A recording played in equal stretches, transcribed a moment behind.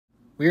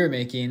We are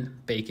making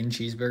bacon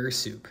cheeseburger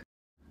soup.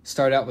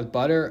 Start out with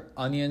butter,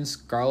 onions,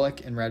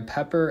 garlic, and red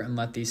pepper and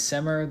let these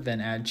simmer,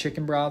 then add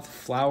chicken broth,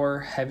 flour,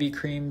 heavy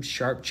cream,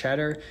 sharp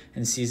cheddar,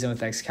 and season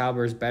with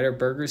Excaliburs Better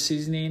Burger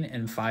seasoning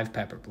and 5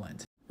 pepper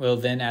blend. We'll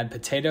then add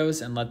potatoes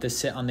and let this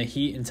sit on the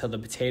heat until the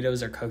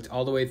potatoes are cooked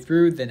all the way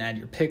through. Then add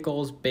your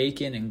pickles,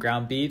 bacon, and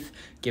ground beef.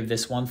 Give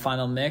this one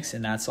final mix,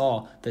 and that's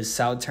all. This is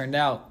how it turned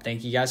out.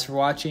 Thank you guys for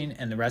watching,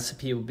 and the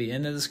recipe will be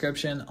in the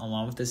description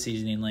along with the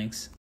seasoning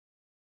links.